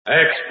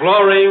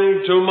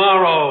Exploring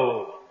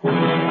Tomorrow.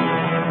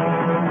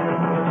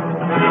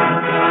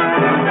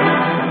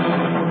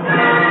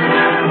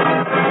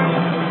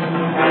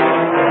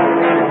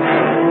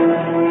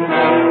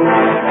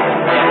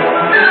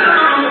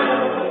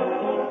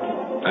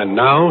 And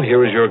now,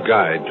 here is your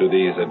guide to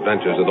these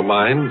adventures of the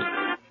mind,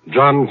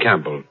 John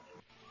Campbell.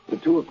 The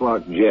 2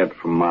 o'clock jet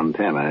from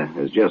Montana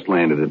has just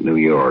landed at New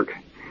York,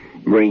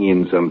 bringing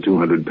in some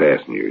 200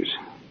 passengers,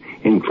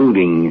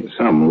 including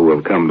some who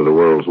have come to the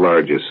world's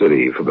largest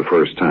city for the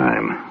first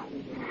time.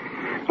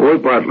 Roy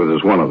Bartlett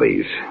is one of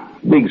these.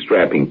 Big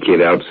strapping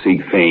kid out to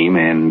seek fame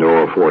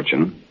and/or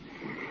fortune,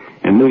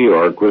 and New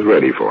York was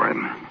ready for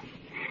him.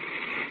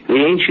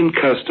 The ancient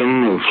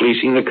custom of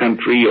fleecing the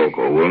country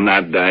yokel will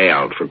not die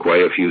out for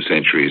quite a few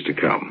centuries to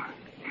come.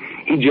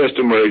 He just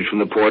emerged from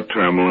the port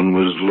terminal and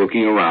was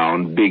looking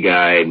around,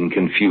 big-eyed and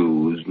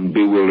confused and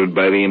bewildered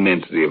by the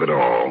immensity of it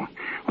all,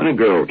 when a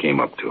girl came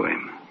up to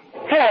him.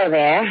 Hello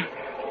there.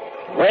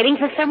 Waiting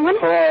for someone? Do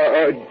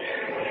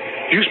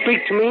you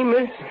speak to me,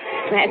 miss?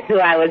 That's who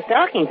I was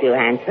talking to,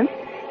 handsome.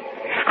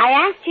 I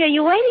asked you, are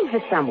you waiting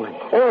for someone?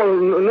 Oh,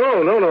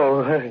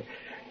 no.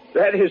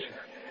 That is...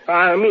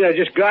 I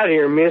just got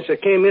here, miss. I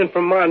came in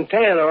from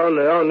Montana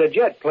on the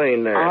jet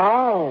plane there.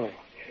 Oh.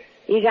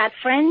 You got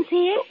friends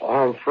here?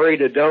 Oh, I'm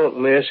afraid I don't,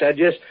 miss. I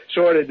just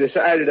sort of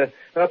decided to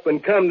up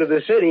and come to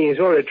the city and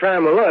sort of try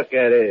my luck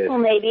at it. Well,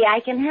 maybe I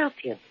can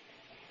help you.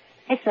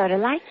 I sort of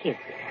like you.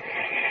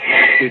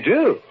 You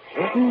do?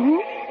 Mm-hmm.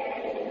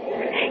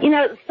 You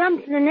know,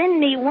 something in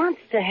me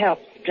wants to help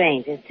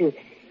strangers, to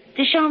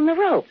show them the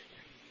ropes.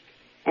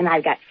 And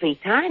I've got free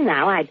time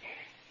now. I'd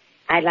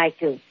like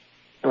to,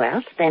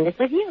 spend it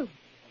with you.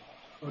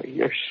 Oh,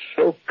 you're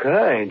so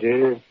kind.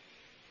 You're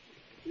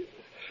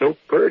so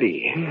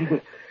pretty.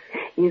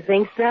 You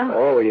think so?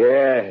 Oh,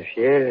 yes.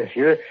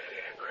 You're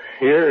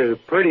the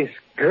prettiest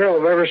girl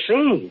I've ever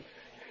seen.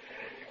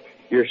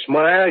 Your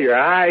smile, your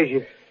eyes,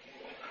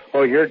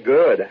 you're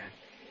good.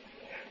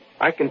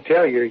 I can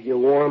tell you're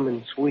warm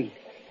and sweet.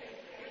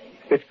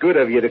 It's good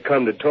of you to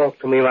come to talk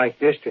to me like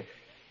this, to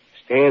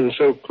stand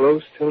so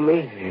close to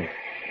me.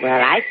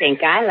 Well, I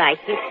think I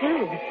like you,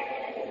 too.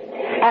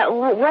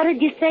 What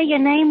did you say your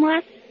name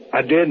was?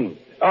 I didn't.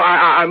 Oh,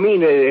 I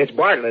mean, it's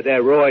Bartlett,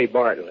 Roy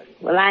Bartlett.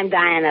 Well, I'm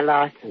Diana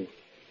Lawson.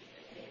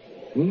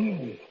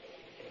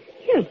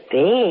 You're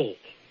big.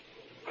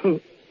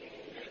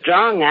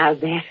 Strong out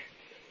there.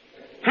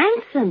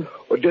 Handsome.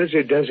 Well, does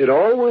it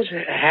always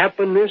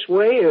happen this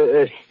way?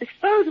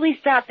 Suppose we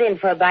stop in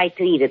for a bite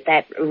to eat at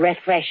that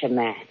refresher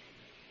mat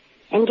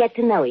and get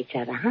to know each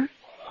other, huh?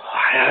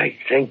 I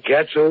think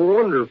that's a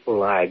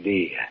wonderful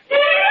idea.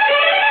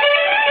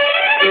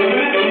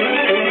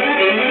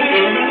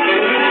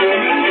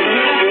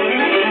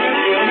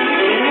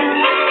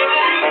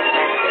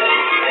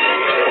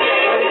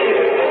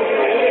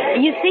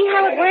 You see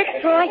how it works,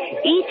 Troy?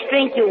 Each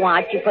drink you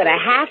want, you put a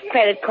half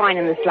credit coin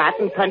in the slot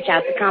and punch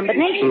out the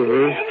combination.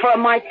 Mm-hmm. For a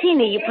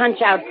martini, you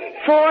punch out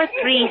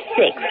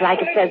 436,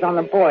 like it says on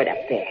the board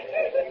up there.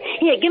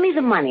 Here, give me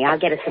the money. I'll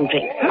get us some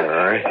drinks. All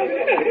right.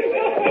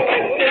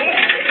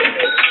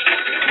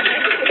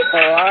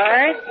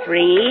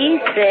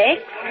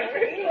 436.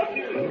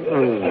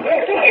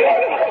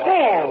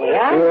 There we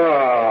are.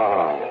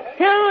 Wow.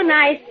 2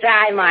 nice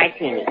dry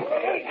martinis.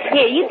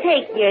 Here, you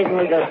take yours and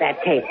we'll go to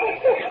that table.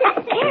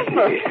 Oh,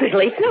 careful,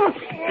 silly. Don't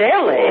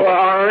spill it. Well,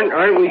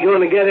 aren't we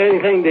going to get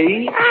anything to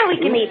eat? We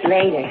can eat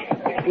later.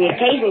 The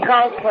occasion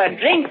calls for a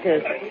drink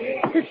to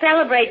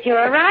celebrate your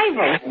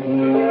arrival.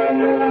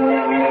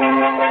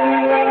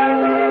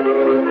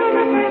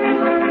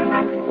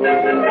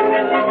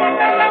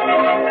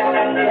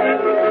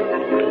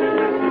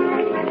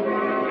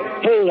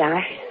 Here you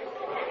are.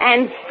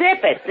 And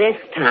sip it this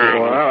time.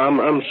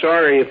 Well, I'm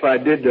sorry if I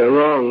did the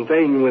wrong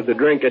thing with the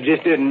drink. I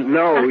just didn't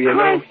know, you know.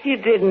 Of course you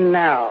didn't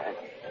know.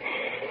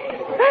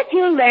 But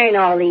you'll learn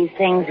all these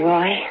things,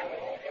 Roy.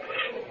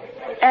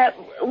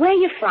 Where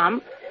you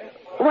from?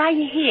 Why are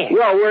you here?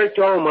 Well, I worked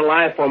all my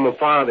life on my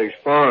father's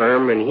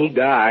farm, and he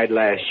died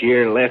last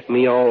year and left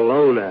me all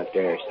alone out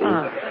there, see.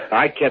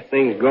 I kept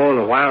things going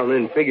a while and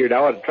then figured I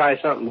ought to try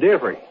something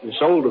different. And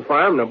sold the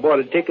farm, and I bought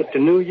a ticket to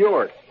New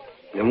York.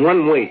 A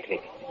one-way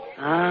ticket.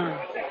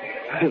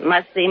 It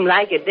must seem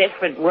like a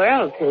different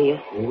world to you.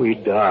 Oh,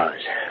 it does.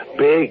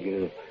 Big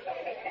and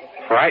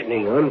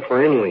frightening,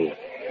 unfriendly.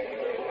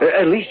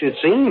 At least it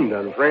seemed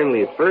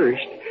unfriendly at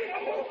first.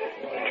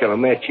 Till I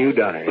met you,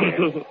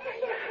 Diane.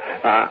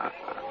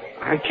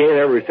 I can't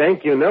ever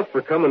thank you enough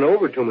for coming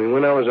over to me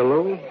when I was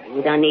alone.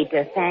 You don't need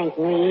to thank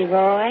me,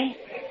 Roy.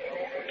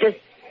 Just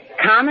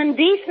common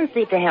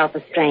decency to help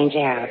a stranger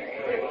out.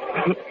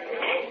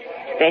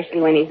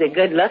 Especially when he's a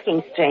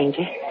good-looking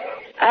stranger.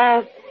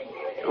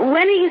 When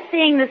are you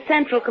seeing the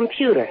central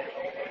computer?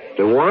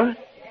 The what?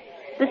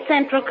 The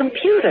central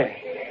computer.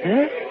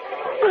 Huh?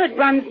 Well, it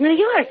runs New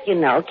York, you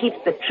know. Keeps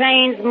the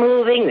trains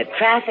moving, the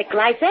traffic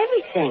lights,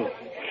 everything.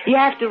 You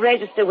have to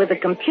register with the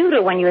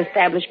computer when you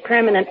establish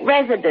permanent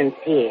residence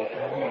here.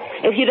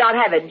 If you don't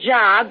have a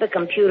job, the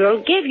computer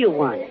will give you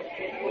one.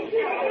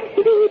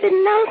 You mean you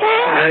didn't know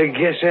that? I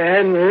guess I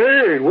hadn't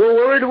heard. Well,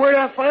 where'd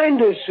I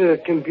find this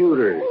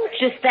computer?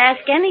 Just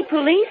ask any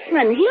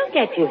policeman. He'll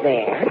get you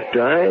there.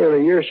 Diana,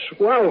 you're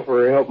swell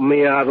for helping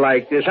me out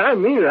like this. I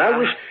mean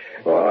it.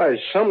 There's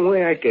some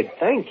way I could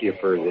thank you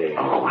for this.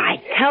 Oh, I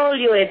told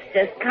you it's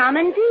just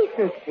common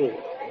decency.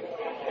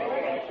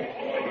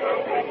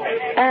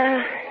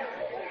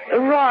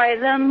 Roy,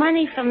 the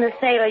money from the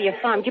sale of your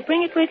farm, did you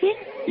bring it with you?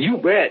 You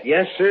bet.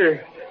 Yes,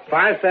 sir.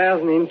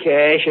 $5,000 in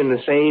cash and the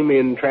same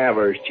in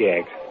traveler's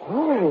checks.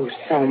 Oh,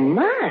 so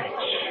much.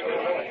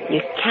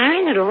 You're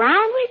carrying it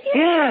around with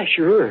you? Yeah,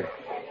 sure.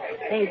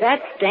 Hey,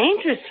 that's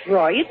dangerous,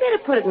 Roy. You'd better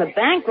put it in the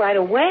bank right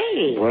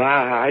away. Well,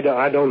 I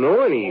don't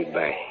know any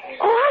banks.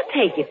 Oh, I'll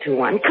take you to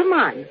one. Come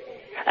on.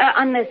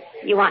 Unless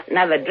you want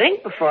another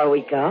drink before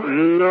we go.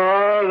 No,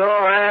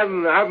 I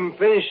haven't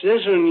finished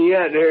this one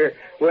yet. There.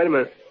 Wait a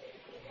minute.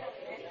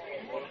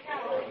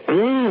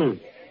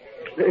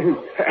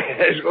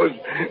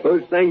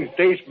 Those things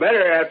taste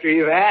better after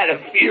you've had a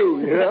few,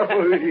 you know.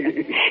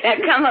 Now,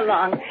 come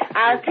along.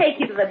 I'll take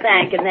you to the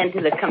bank and then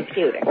to the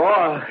computer.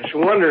 Oh, it's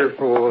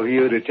wonderful of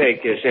you to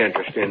take this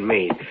interest in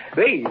me.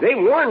 They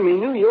warned me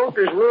New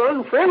Yorkers were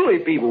unfriendly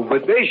people,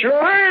 but they sure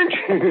aren't.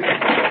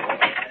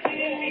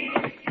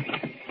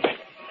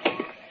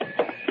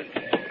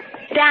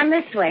 Down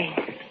this way.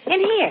 In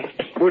here.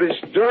 But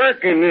it's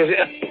dark and there's...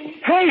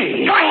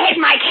 Hey! Go ahead,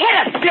 Mike. Hit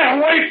him. Get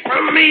away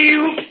from me,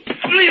 you...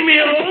 Leave me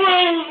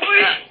alone.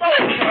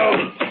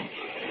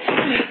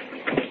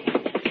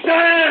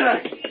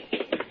 Diana!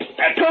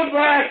 Come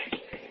back!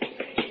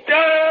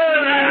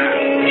 Diana!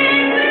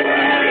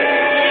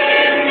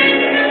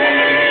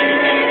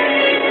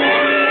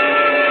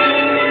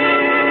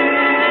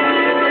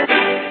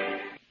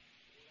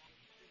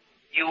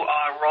 You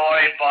are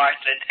Roy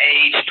Bartlett,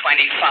 age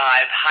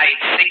 25, height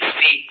 6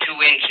 feet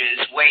 2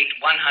 inches, weight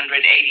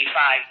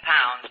 185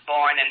 pounds,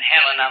 born in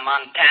Helena,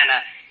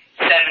 Montana,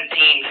 17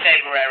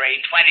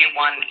 February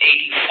 2184.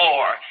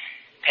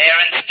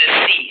 Parents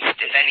deceased.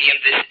 If any of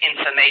this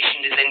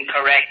information is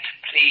incorrect,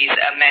 please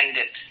amend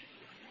it.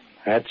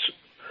 That's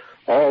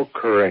all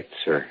correct,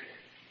 sir.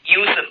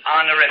 Use of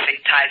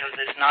honorific titles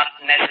is not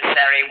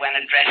necessary when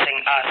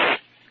addressing us.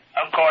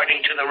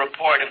 According to the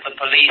report of the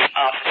police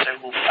officer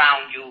who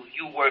found you,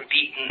 you were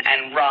beaten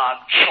and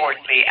robbed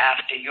shortly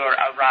after your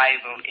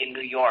arrival in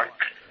New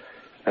York.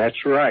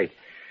 That's right.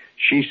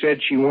 She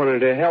said she wanted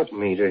to help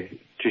me to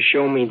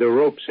show me the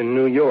ropes in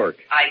New York.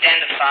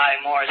 Identify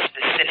more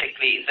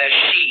specifically the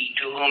she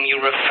to whom you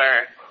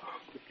refer.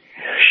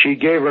 She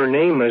gave her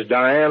name as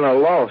Diana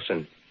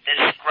Lawson.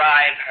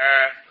 Describe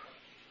her.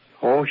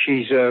 Oh,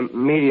 she's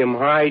medium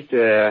height,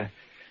 5'4"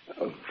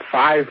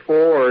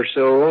 or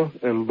so,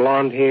 and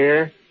blonde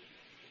hair.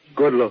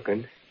 Good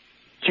looking.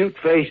 Cute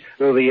face,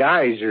 though the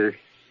eyes are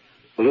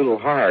a little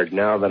hard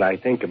now that I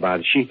think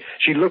about it. She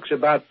looks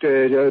about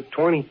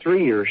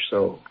 23 or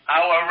so.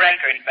 Our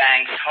record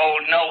banks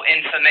hold no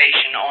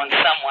information on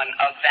someone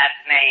of that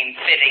name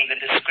fitting the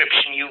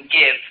description you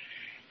give.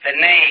 The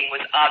name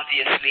was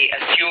obviously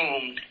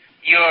assumed.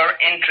 Your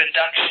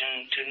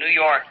introduction to New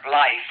York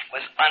life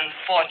was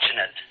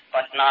unfortunate,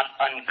 but not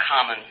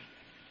uncommon.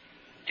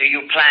 Do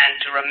you plan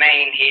to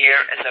remain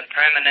here as a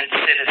permanent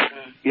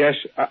citizen?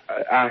 Yes,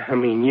 I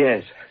mean,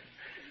 yes.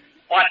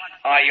 What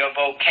are your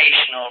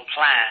vocational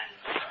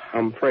plans?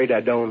 I'm afraid I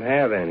don't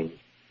have any.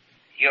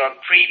 Your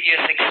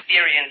previous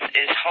experience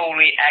is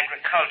wholly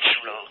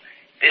agricultural.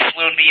 This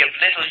will be of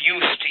little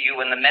use to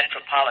you in the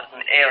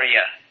metropolitan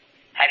area.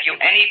 Have you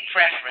any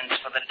preference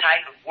for the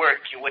type of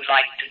work you would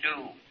like to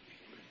do?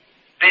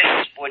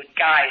 This would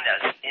guide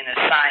us in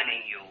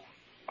assigning you.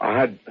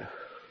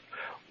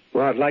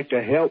 I'd like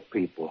to help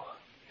people,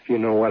 if you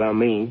know what I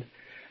mean.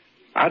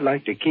 I'd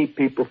like to keep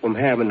people from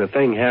having the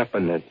thing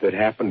happen that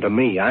happened to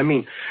me. I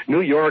mean, New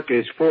York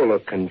is full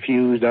of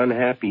confused,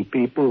 unhappy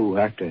people who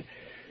have to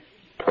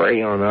prey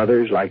on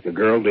others like the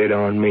girl did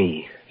on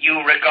me. You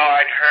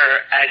regard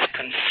her as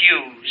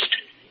confused,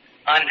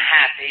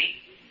 unhappy?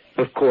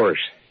 Of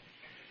course.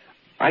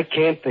 I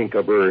can't think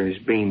of her as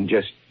being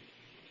just,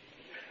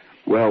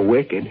 well,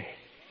 wicked.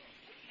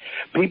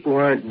 People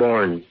aren't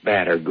born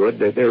bad or good.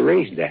 They're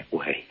raised that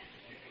way.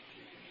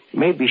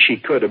 Maybe she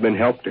could have been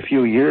helped a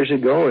few years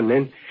ago, and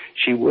then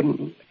she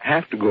wouldn't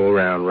have to go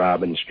around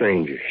robbing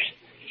strangers.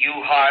 You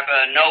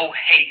harbor no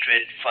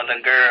hatred for the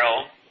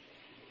girl.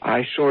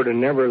 I sort of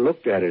never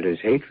looked at it as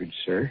hatred,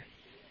 sir.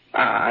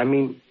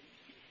 I'm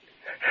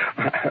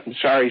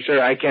sorry, sir.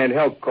 I can't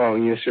help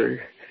calling you,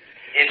 sir.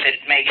 If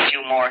it makes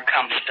you more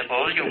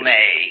comfortable, you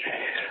may.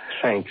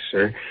 Thanks,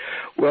 sir.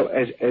 Well,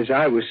 as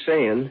I was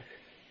saying,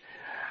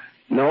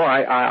 no,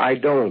 I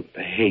don't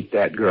hate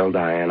that girl,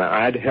 Diana.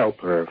 I'd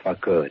help her if I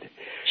could.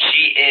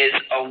 She is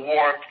a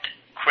warped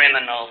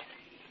criminal.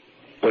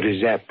 But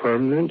is that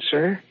permanent,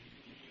 sir?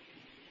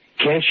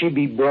 Can't she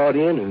be brought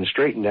in and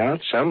straightened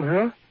out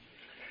somehow?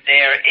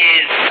 There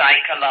is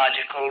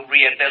psychological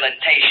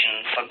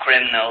rehabilitation for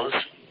criminals,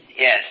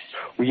 yes.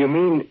 Well, you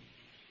mean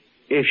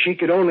if she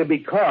could only be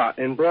caught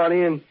and brought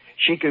in,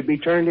 she could be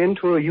turned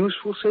into a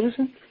useful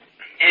citizen?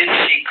 If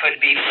she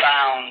could be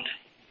found,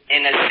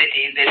 In a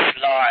city this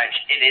large,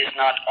 it is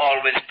not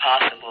always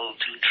possible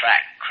to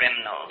track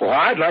criminals. Well,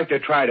 I'd like to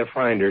try to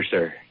find her,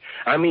 sir.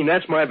 I mean,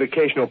 that's my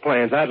vocational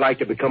plans. I'd like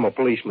to become a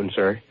policeman,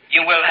 sir.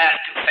 You will have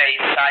to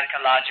face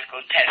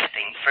psychological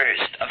testing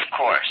first, of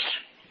course,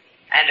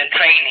 and a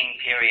training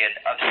period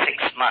of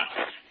 6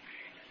 months.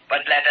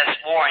 But let us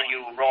warn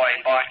you, Roy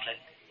Bartlett,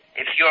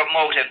 if your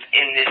motive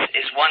in this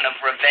is one of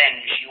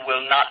revenge, you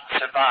will not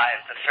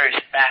survive the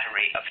first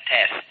battery of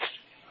tests.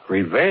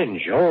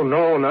 Revenge? Oh,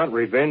 no, not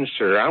revenge,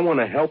 sir. I want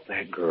to help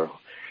that girl.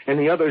 And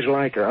the others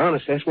like her.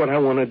 Honest, that's what I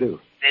want to do.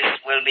 This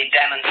will be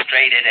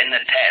demonstrated in the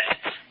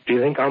tests. Do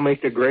you think I'll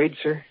make the grade,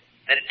 sir?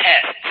 The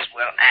tests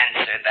will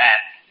answer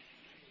that.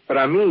 But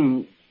I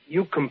mean,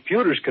 you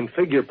computers can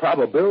figure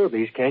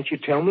probabilities. Can't you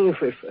tell me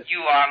if...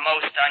 You are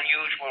most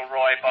unusual,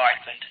 Roy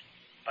Bartlett.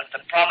 But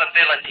the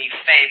probability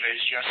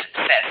favors your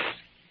success.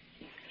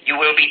 You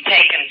will be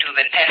taken to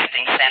the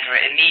testing center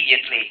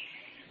immediately.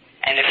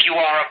 And if you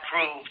are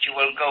approved, you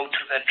will go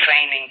to the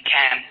training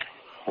camp.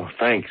 Oh,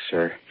 thanks,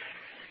 sir.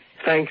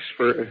 Thanks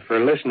for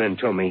listening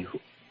to me.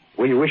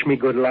 Will you wish me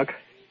good luck?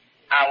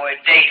 Our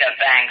data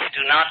banks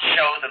do not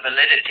show the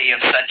validity of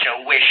such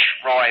a wish,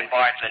 Roy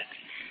Bartlett.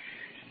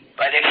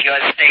 But if your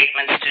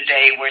statements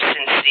today were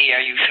sincere,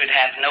 you should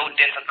have no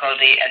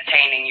difficulty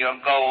attaining your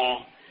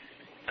goal.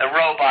 The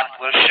robot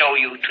will show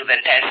you to the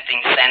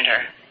testing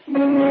center.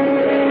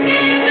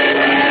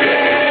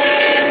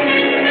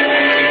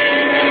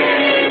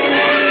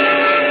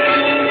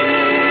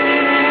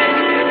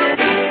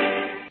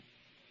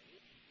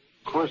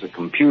 Of course, a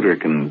computer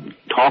can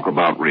talk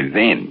about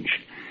revenge.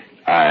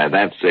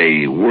 That's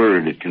a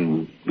word that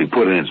can be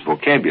put in its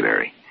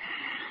vocabulary.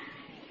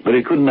 But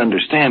it couldn't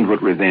understand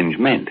what revenge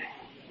meant.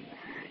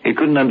 It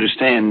couldn't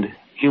understand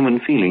human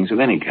feelings of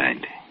any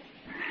kind.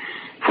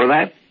 For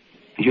that,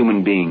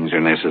 human beings are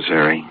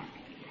necessary.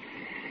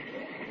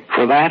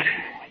 For that,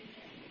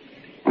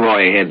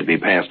 Roy had to be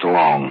passed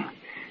along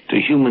to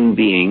human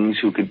beings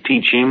who could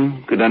teach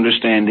him, could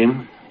understand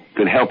him,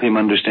 could help him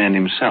understand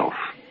himself,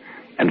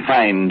 and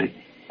find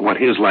what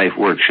his life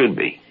work should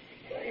be.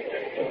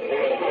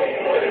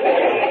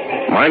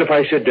 Mind if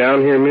I sit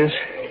down here, miss?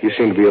 You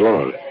seem to be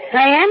alone.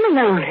 I am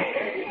alone.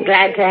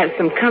 Glad to have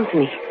some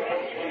company.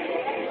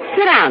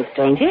 Sit down,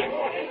 stranger.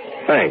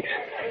 Thanks.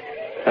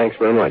 Thanks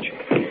very much.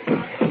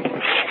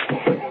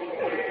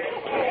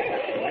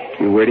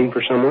 You waiting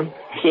for someone?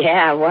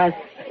 Yeah, I was.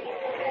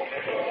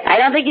 I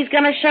don't think he's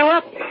going to show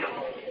up.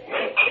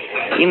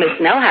 You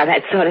must know how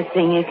that sort of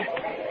thing is.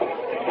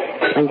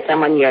 When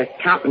someone you're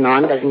counting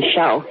on doesn't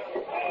show.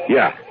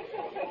 Yeah.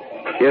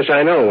 Yes,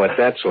 I know what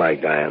that's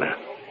like, Diana.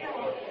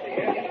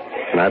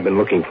 And I've been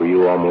looking for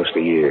you almost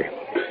a year.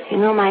 You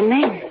know my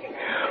name.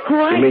 Who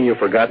are you? You mean you've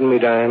forgotten me,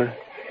 Diana?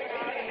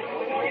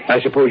 I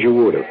suppose you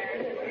would have.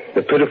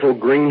 The pitiful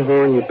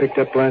greenhorn you picked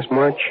up last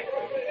March?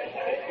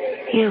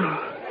 You.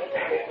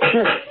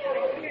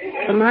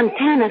 The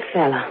Montana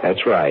fella.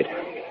 That's right.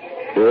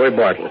 Roy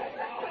Bartlett.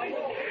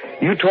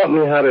 You taught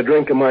me how to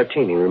drink a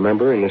martini,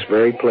 remember, in this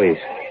very place.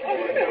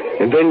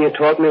 And then you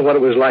taught me what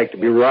it was like to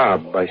be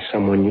robbed by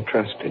someone you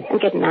trusted. I'm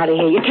getting out of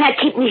here. You can't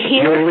keep me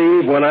here. You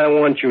leave when I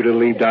want you to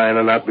leave,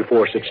 Diana, not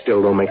before. Sit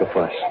still. Don't make a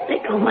fuss.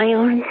 Let go my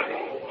arm.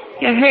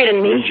 You're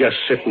hurting me. You just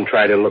sit and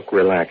try to look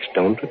relaxed.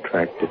 Don't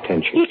attract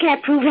attention. You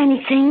can't prove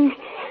anything.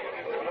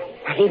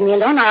 Now leave me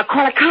alone or I'll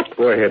call a cop.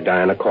 Go ahead,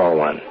 Diana. Call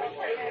one.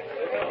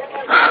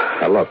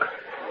 Now, look.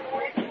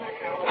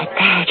 That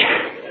badge.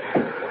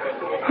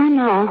 Oh,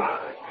 no.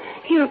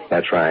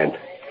 That's right.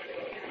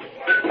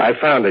 I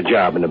found a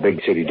job in a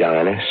big city,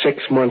 Diana.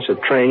 6 months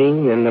of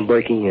training and the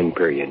breaking-in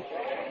period.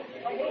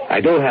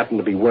 I don't happen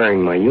to be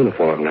wearing my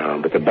uniform now,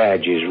 but the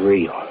badge is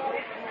real.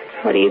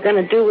 What are you going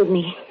to do with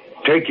me?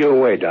 Take you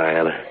away,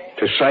 Diana,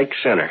 to Psych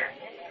Center,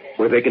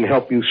 where they can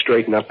help you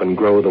straighten up and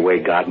grow the way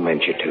God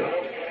meant you to.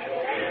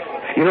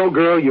 You know,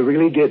 girl, you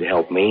really did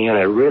help me, and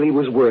it really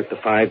was worth the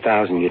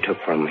 $5,000 you took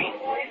from me.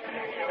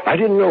 I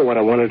didn't know what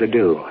I wanted to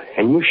do,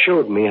 and you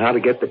showed me how to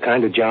get the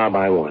kind of job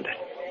I wanted.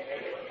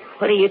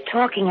 What are you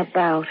talking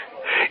about?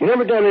 You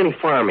never done any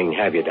farming,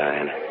 have you,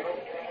 Diana?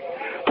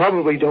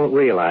 Probably don't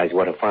realize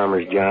what a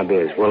farmer's job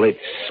is. Well, it's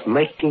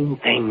making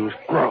things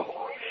grow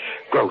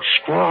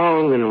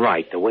strong and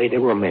right the way they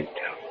were meant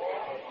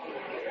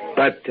to.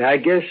 But I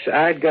guess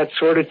I'd got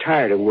sort of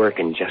tired of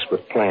working just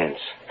with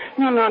plants.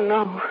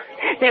 No.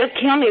 They'll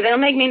kill me. They'll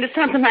make me into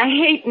something I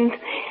hate and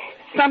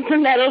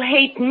something that'll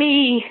hate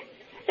me.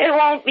 It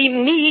won't be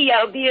me.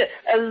 I'll be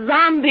a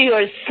zombie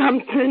or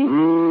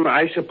something.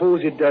 I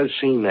suppose it does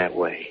seem that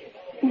way.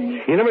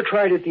 You never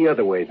tried it the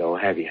other way, though,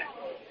 have you?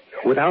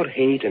 Without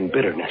hate and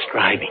bitterness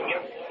driving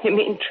you. You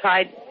mean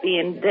tried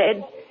being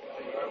dead?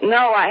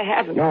 No, I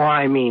haven't. No,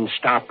 I mean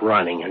stop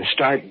running and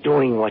start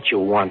doing what you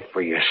want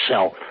for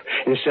yourself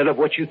instead of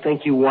what you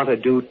think you want to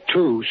do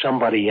to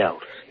somebody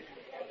else.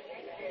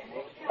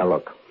 Now,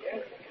 look.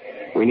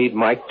 We need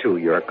Mike, too,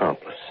 your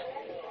accomplice.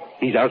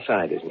 He's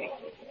outside, isn't he?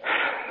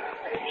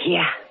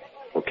 Yeah.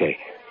 Okay.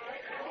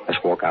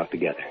 Let's walk out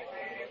together.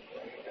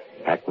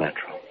 Act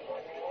natural.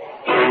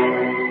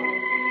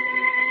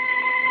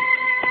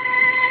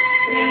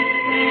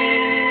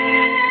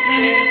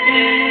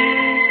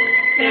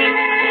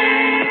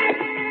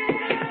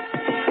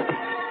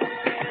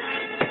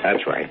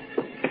 That's right.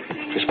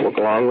 Just walk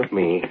along with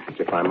me as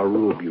if I'm a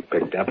rube you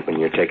picked up when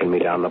you're taking me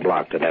down the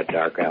block to that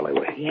dark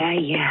alleyway.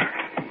 Yeah.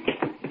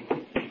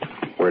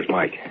 Where's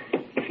Mike?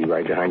 Is he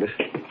right behind us?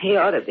 He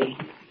ought to be.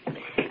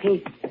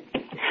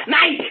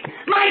 Mike!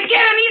 Mike,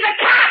 get him! He's a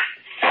cop!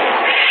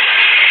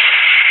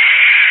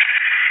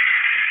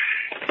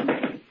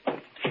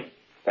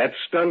 That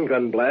stun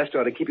gun blast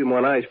ought to keep him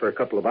on ice for a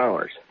couple of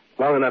hours.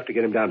 Long enough to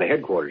get him down to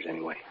headquarters,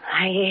 anyway.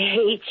 I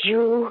hate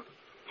you.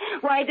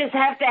 Why does this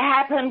have to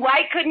happen?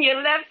 Why couldn't you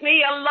left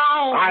me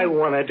alone? I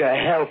wanted to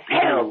help you.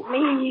 Help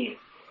me?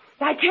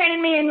 By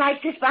turning me in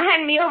like this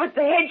behind me over at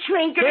the head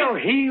shrinker? They'll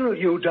heal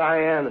you,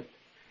 Diane.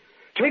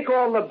 Take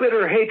all the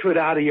bitter hatred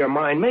out of your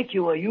mind. Make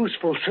you a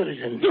useful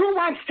citizen. Who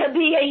wants to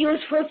be a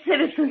useful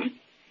citizen?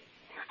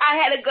 I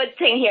had a good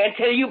thing here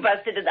until you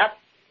busted it up.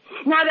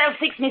 Now they'll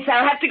fix me so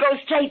I'll have to go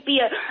straight be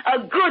a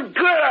good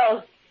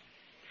girl.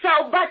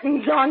 Sew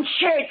buttons on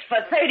shirts for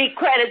 30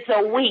 credits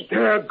a week.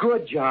 There are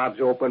good jobs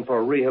open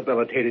for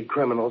rehabilitated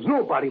criminals.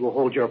 Nobody will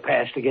hold your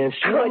past against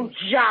you. Good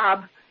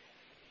job.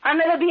 I'll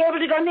never be able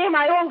to go near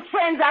my old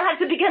friends. I'll have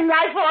to begin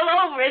life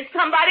all over as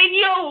somebody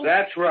new.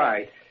 That's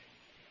right.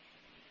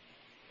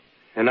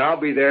 And I'll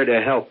be there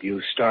to help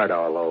you start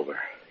all over.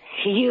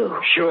 You?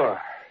 Sure.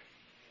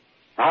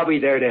 I'll be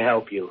there to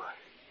help you.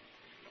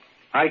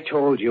 I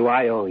told you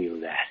I owe you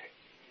that.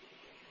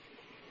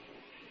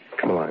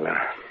 Come along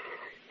now.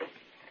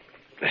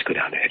 Let's go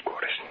down to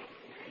headquarters.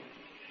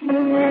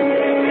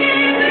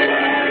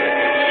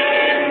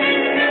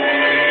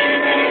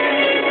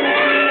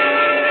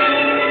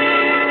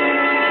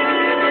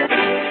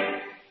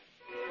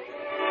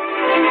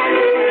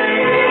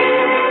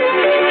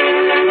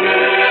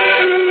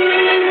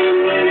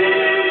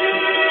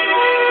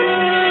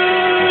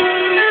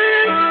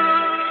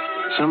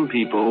 Some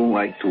people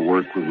like to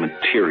work with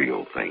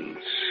material things,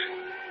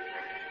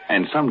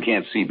 and some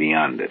can't see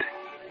beyond it.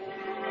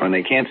 When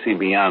they can't see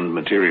beyond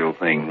material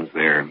things,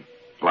 they're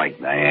like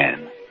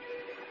Diane.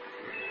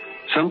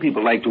 Some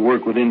people like to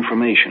work with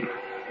information,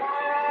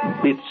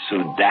 bits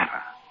of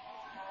data.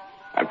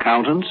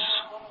 Accountants,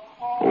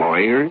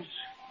 lawyers,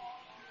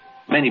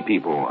 many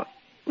people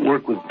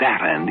work with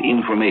data and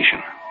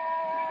information.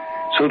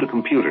 So do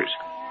computers.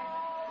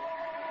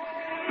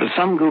 But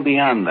some go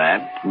beyond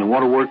that and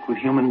want to work with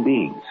human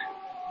beings.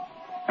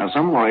 Now,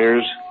 some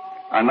lawyers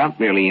are not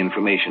merely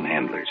information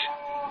handlers.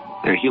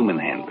 They're human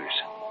handlers.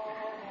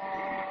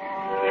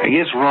 I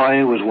guess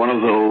Roy was one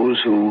of those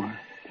who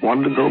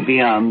wanted to go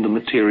beyond the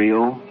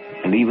material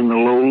and even the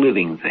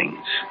low-living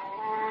things.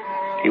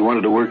 He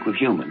wanted to work with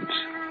humans.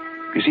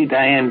 You see,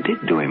 Diane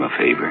did do him a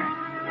favor,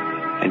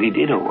 and he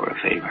did owe her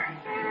a favor.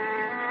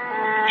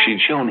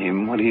 She'd shown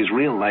him what his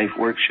real life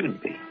work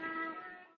should be.